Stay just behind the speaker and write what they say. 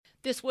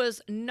This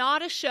was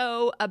not a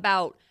show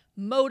about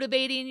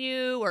motivating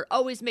you or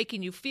always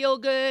making you feel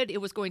good.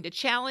 It was going to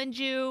challenge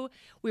you.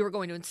 We were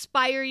going to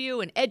inspire you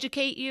and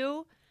educate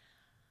you.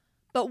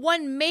 But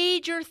one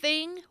major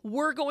thing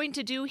we're going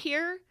to do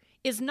here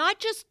is not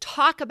just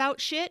talk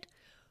about shit.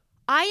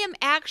 I am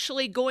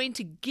actually going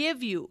to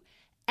give you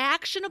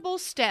actionable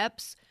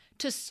steps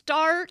to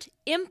start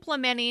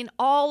implementing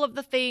all of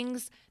the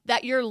things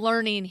that you're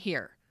learning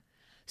here.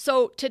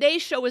 So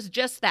today's show is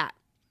just that.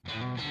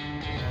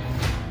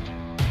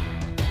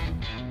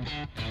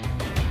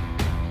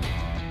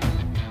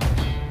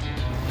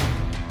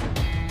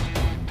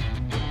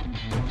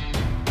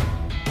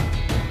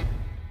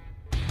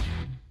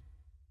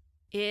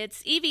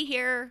 It's Evie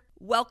here.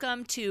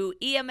 Welcome to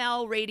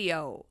EML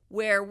Radio,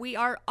 where we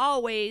are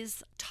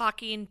always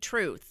talking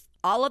truth.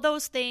 All of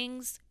those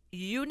things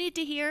you need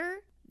to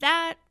hear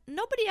that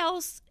nobody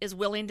else is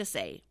willing to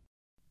say.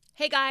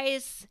 Hey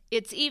guys,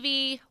 it's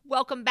Evie.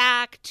 Welcome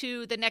back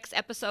to the next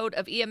episode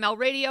of EML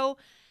Radio.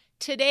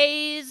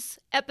 Today's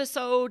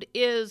episode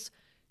is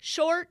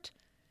short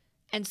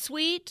and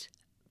sweet,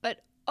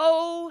 but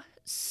oh,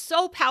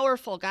 so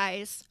powerful,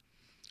 guys.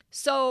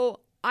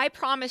 So I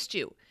promised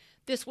you,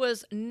 this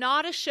was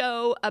not a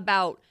show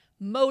about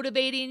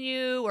motivating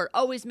you or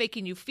always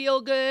making you feel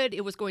good.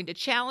 It was going to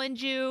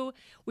challenge you.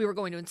 We were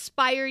going to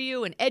inspire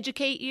you and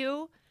educate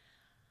you.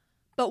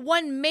 But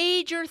one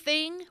major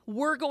thing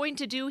we're going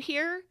to do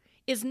here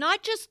is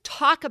not just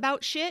talk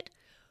about shit.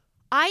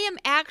 I am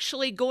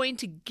actually going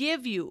to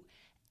give you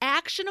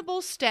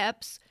actionable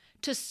steps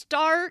to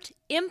start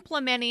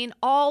implementing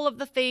all of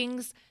the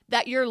things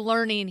that you're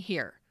learning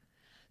here.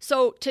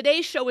 So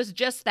today's show is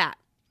just that.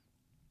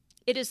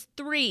 It is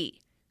 3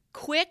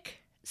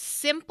 quick,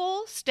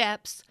 simple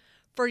steps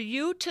for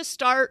you to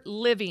start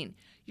living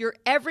your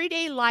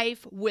everyday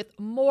life with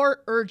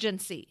more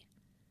urgency.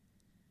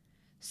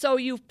 So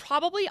you've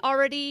probably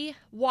already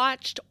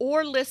watched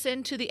or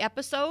listened to the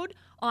episode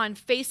on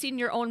facing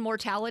your own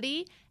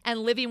mortality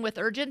and living with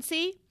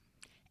urgency.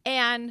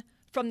 And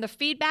from the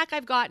feedback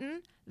I've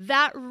gotten,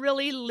 that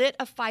really lit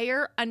a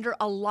fire under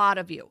a lot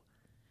of you.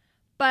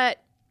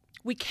 But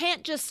we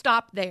can't just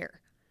stop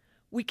there.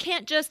 We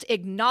can't just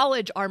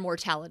acknowledge our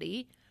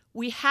mortality.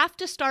 We have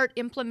to start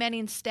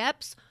implementing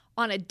steps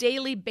on a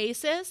daily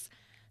basis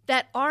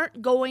that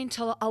aren't going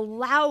to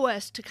allow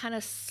us to kind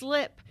of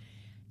slip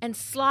and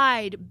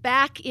slide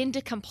back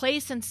into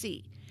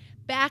complacency,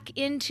 back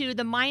into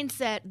the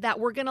mindset that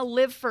we're going to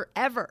live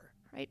forever,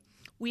 right?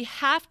 We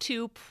have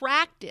to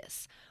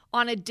practice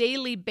on a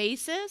daily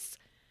basis,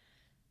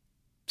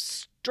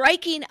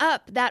 striking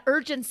up that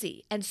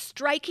urgency and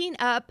striking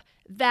up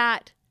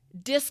that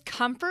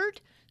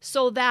discomfort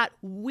so that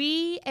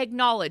we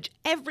acknowledge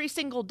every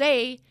single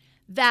day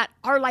that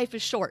our life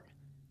is short.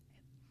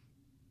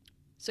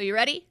 So you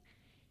ready?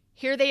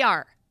 Here they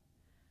are.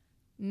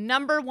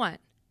 Number 1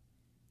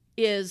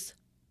 is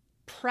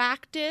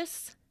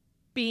practice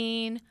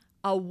being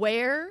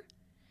aware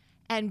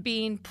and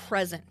being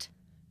present.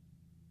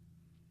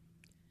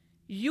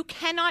 You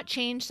cannot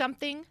change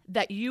something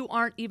that you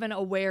aren't even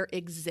aware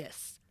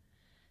exists.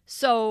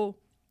 So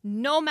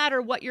no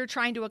matter what you're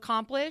trying to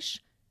accomplish,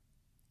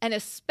 and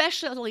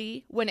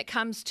especially when it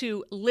comes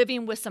to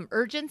living with some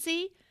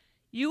urgency,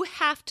 you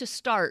have to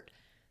start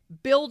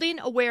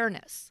building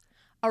awareness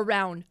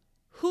around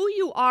who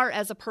you are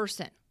as a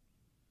person,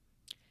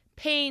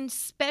 paying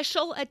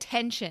special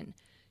attention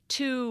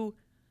to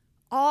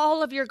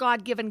all of your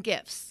God-given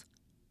gifts,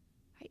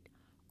 right?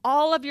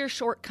 All of your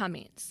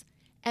shortcomings,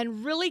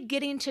 and really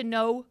getting to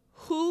know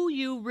who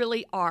you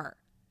really are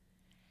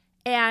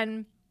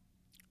and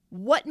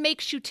what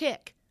makes you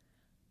tick.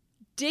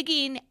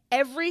 Digging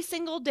every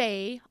single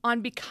day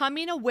on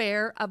becoming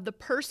aware of the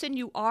person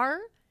you are,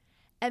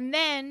 and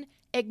then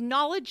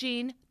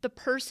acknowledging the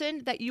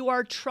person that you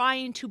are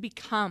trying to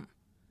become.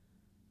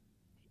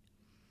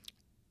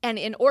 And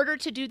in order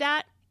to do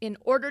that, in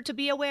order to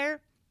be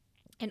aware,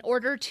 in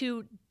order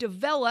to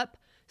develop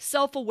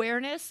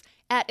self-awareness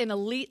at an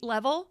elite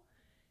level,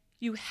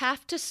 you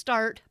have to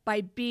start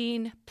by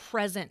being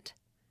present.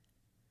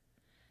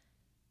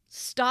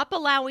 Stop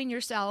allowing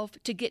yourself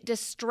to get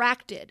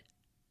distracted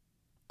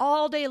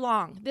all day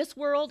long. This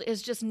world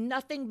is just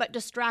nothing but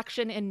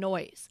distraction and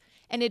noise.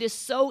 And it is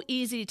so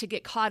easy to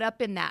get caught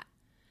up in that.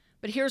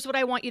 But here's what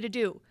I want you to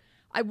do.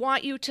 I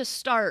want you to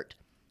start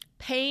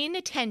paying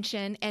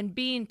attention and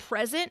being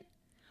present,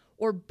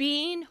 or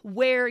being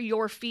where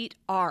your feet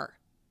are.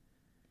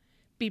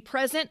 Be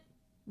present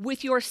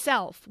with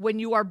yourself when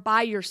you are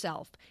by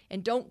yourself.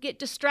 And don't get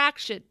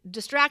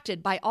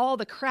distracted by all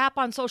the crap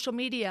on social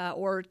media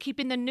or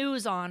keeping the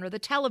news on or the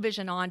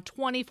television on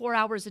 24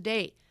 hours a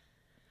day.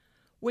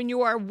 When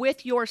you are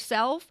with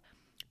yourself,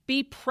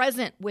 be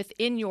present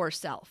within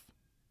yourself.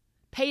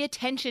 Pay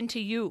attention to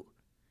you.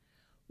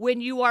 When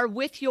you are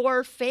with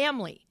your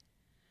family,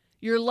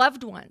 your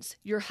loved ones,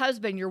 your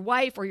husband, your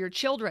wife, or your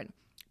children,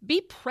 be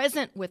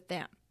present with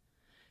them.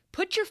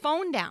 Put your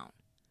phone down.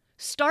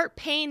 Start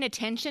paying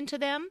attention to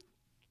them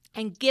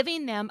and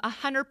giving them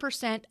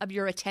 100% of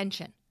your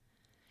attention.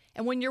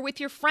 And when you're with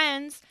your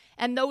friends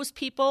And those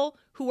people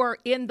who are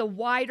in the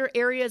wider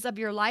areas of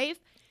your life,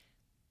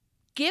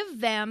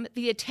 give them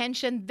the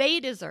attention they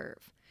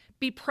deserve.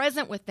 Be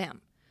present with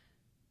them.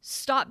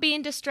 Stop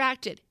being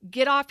distracted.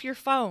 Get off your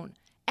phone.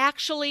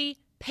 Actually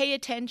pay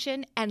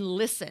attention and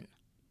listen.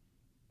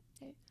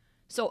 Okay?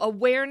 So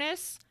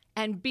awareness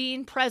and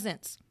being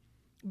present.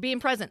 Being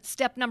present,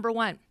 step number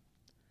 1.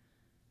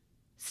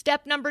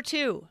 Step number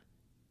 2,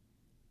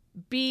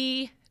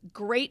 be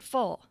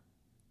grateful.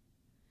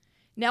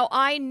 Now,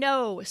 I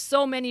know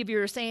so many of you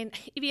are saying,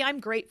 Evie,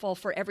 I'm grateful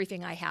for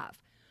everything I have.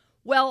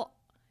 Well,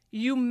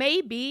 you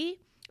may be,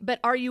 but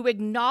are you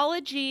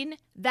acknowledging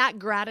that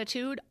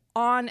gratitude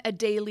on a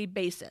daily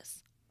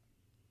basis?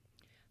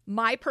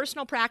 My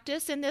personal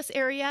practice in this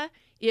area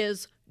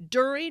is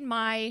during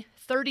my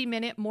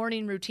 30-minute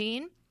morning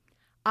routine,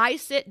 I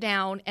sit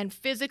down and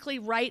physically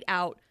write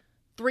out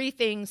 3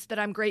 things that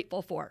I'm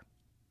grateful for.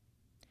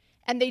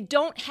 And they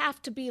don't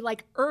have to be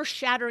like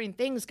earth-shattering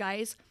things,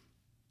 guys.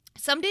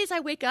 Some days I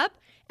wake up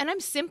and I'm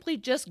simply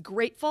just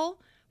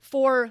grateful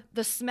for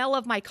the smell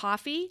of my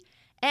coffee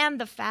and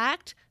the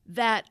fact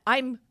that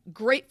I'm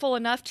grateful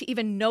enough to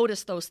even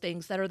notice those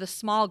things that are the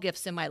small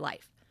gifts in my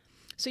life.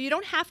 So you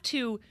don't have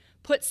to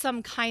put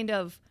some kind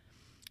of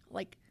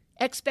like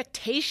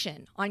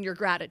expectation on your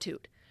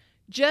gratitude.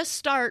 Just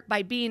start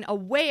by being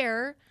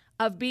aware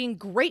of being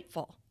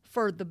grateful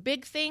for the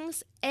big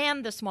things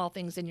and the small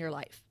things in your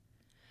life.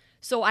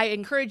 So I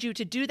encourage you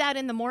to do that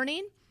in the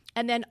morning.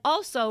 And then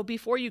also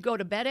before you go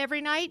to bed every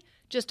night,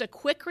 just a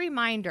quick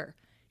reminder,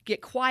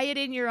 get quiet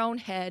in your own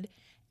head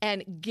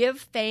and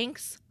give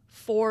thanks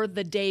for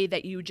the day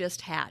that you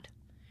just had.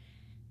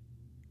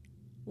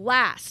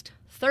 Last,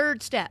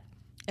 3rd step,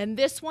 and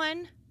this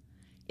one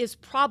is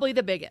probably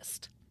the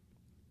biggest.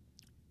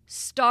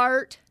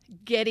 Start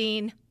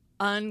getting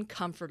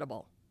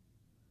uncomfortable.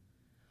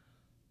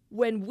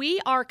 When we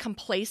are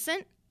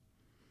complacent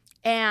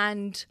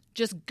and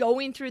just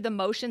going through the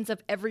motions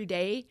of every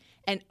day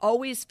and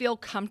always feel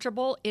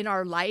comfortable in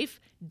our life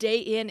day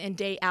in and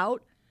day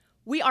out,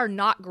 we are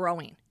not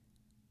growing.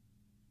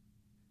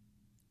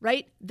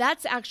 Right?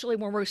 That's actually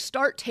when we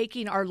start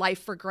taking our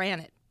life for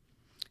granted.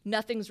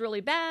 Nothing's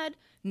really bad,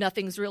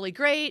 nothing's really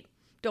great,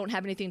 don't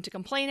have anything to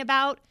complain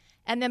about.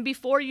 And then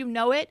before you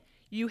know it,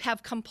 you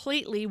have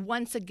completely,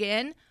 once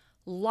again,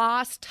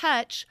 lost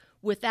touch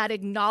with that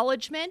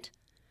acknowledgement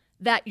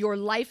that your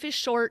life is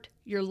short,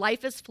 your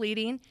life is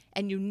fleeting,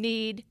 and you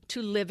need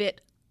to live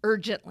it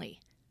urgently.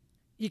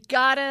 You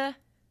gotta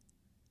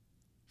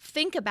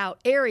think about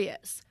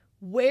areas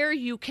where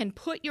you can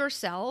put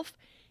yourself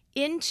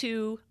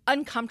into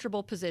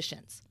uncomfortable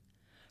positions.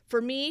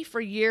 For me,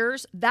 for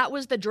years, that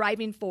was the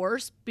driving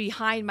force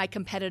behind my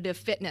competitive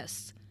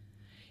fitness.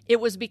 It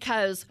was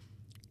because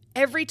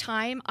every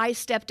time I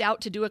stepped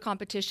out to do a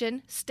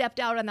competition,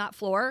 stepped out on that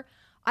floor,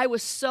 I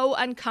was so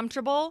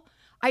uncomfortable.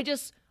 I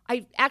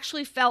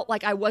actually felt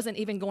like I wasn't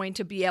even going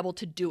to be able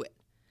to do it.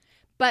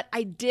 But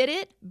I did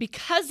it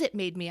because it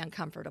made me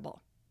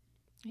uncomfortable.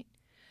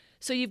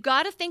 So you've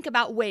got to think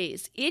about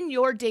ways in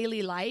your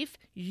daily life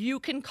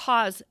you can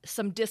cause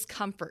some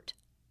discomfort.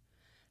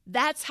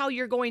 That's how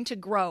you're going to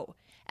grow.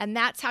 And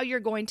that's how you're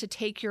going to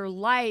take your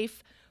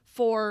life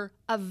for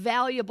a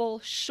valuable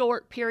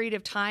short period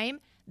of time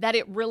that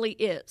it really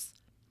is.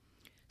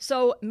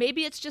 So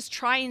maybe it's just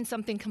trying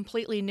something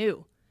completely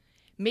new.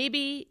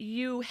 Maybe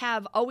you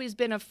have always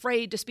been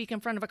afraid to speak in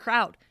front of a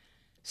crowd.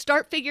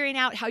 Start figuring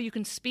out how you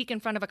can speak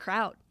in front of a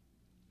crowd.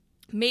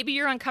 Maybe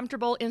you're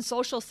uncomfortable in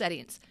social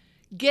settings.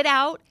 Get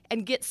out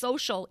and get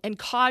social and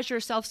cause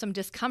yourself some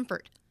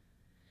discomfort.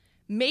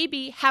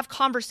 Maybe have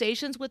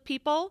conversations with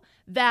people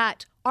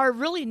that are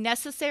really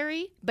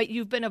necessary, but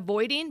you've been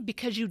avoiding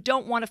because you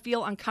don't want to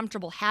feel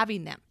uncomfortable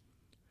having them.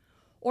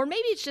 Or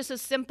maybe it's just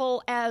as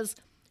simple as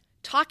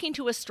talking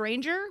to a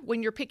stranger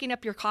when you're picking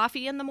up your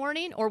coffee in the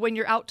morning or when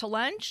you're out to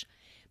lunch.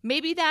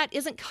 Maybe that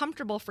isn't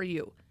comfortable for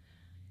you.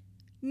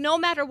 No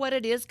matter what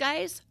it is,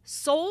 guys,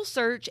 soul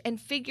search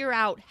and figure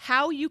out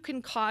how you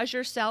can cause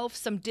yourself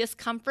some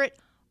discomfort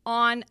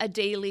on a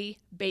daily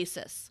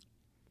basis.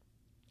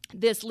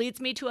 This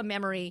leads me to a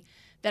memory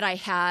that I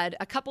had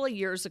a couple of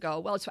years ago.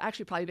 Well, it's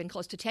actually probably been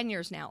close to 10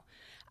 years now.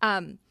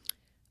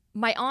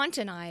 My aunt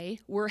and I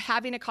were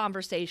having a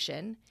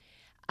conversation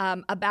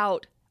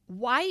about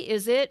why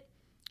is it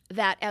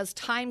that as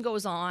time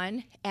goes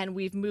on and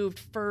we've moved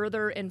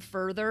further and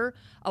further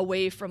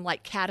away from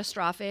like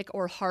catastrophic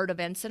or hard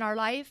events in our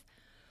life,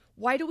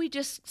 why do we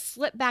just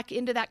slip back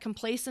into that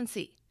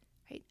complacency?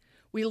 Right?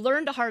 We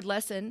learned a hard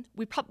lesson.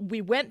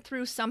 We went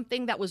through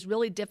something that was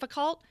really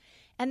difficult,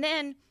 and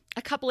then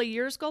a couple of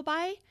years go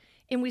by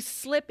and we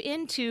slip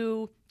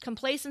into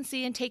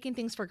complacency and taking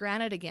things for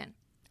granted again.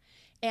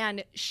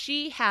 And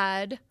she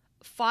had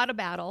fought a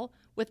battle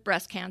with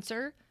breast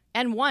cancer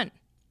and won.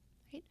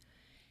 Right?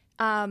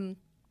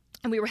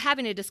 And we were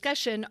having a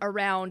discussion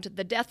around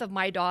the death of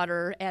my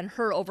daughter and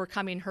her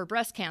overcoming her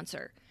breast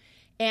cancer.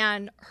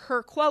 And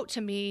her quote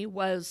to me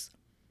was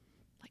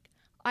like,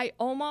 I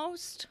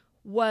almost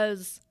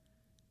was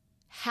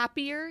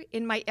happier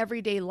in my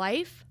everyday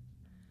life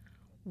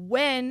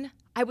when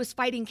I I was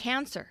fighting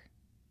cancer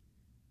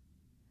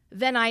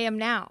than I am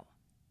now.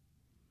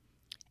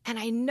 And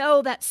I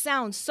know that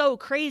sounds so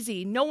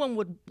crazy. No one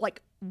would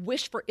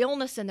wish for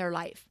illness in their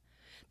life.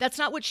 That's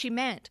not what she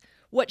meant.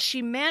 What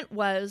she meant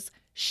was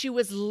she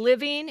was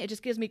living, it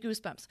just gives me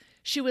goosebumps.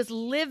 She was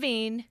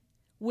living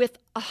with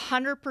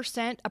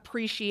 100%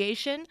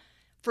 appreciation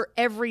for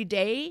every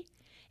day.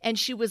 And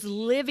she was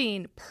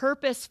living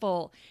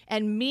purposeful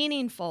and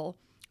meaningful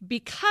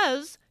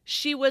because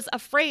she was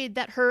afraid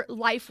that her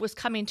life was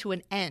coming to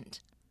an end.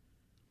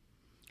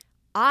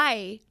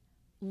 I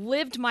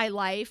lived my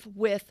life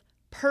with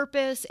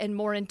purpose and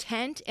more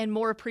intent and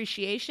more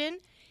appreciation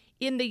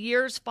in the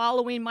years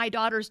following my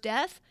daughter's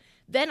death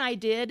than I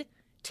did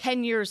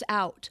 10 years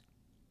out.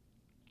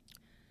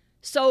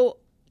 So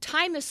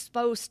time is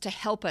supposed to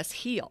help us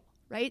heal,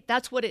 right?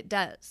 That's what it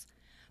does.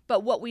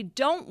 But what we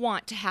don't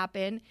want to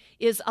happen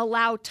is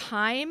allow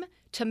time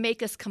to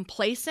make us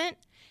complacent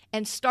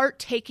and start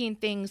taking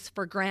things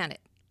for granted.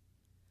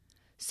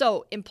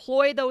 So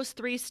employ those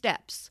 3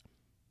 steps.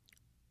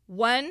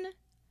 1,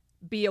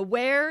 be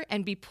aware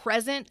and be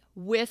present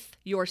with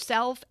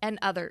yourself and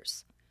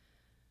others.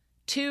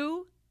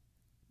 2,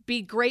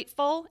 be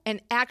grateful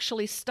and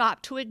actually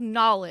stop to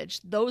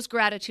acknowledge those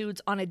gratitudes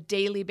on a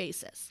daily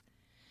basis.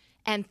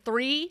 And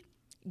 3,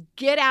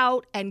 get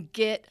out and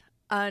get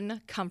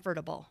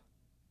uncomfortable.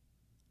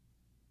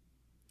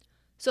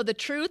 So the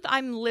truth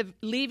I'm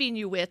leaving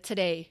you with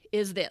today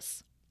is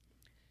this.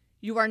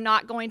 You are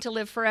not going to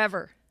live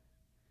forever.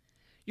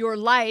 Your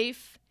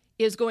life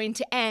is going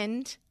to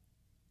end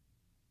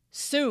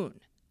soon.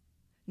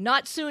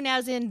 Not soon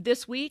as in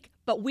this week,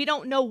 but we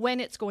don't know when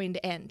it's going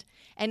to end.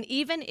 And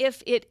even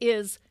if it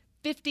is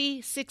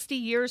 50, 60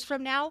 years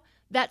from now,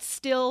 that's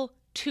still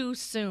too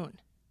soon.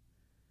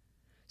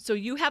 So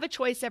you have a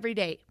choice every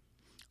day.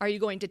 Are you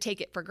going to take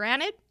it for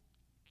granted?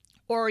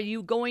 Or are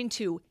you going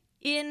to,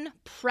 in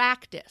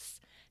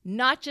practice,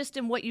 not just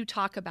in what you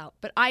talk about,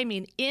 but I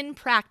mean in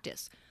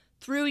practice,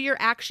 through your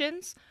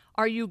actions,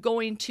 are you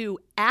going to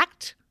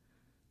act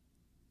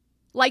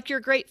like you're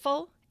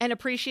grateful and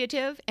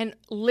appreciative and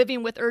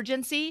living with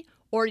urgency,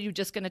 or are you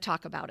just going to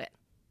talk about it?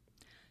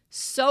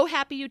 So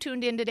happy you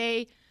tuned in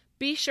today.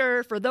 Be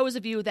sure, for those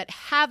of you that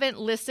haven't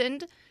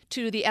listened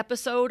to the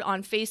episode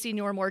on facing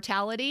your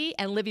mortality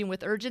and living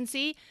with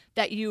urgency,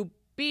 that you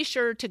be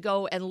sure to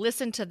go and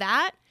listen to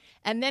that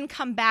and then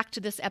come back to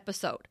this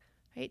episode,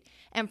 right?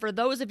 And for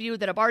those of you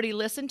that have already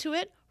listened to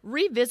it,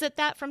 revisit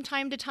that from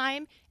time to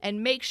time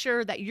and make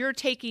sure that you're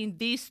taking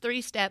these 3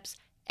 steps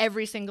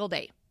every single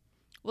day.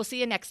 We'll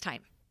see you next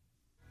time.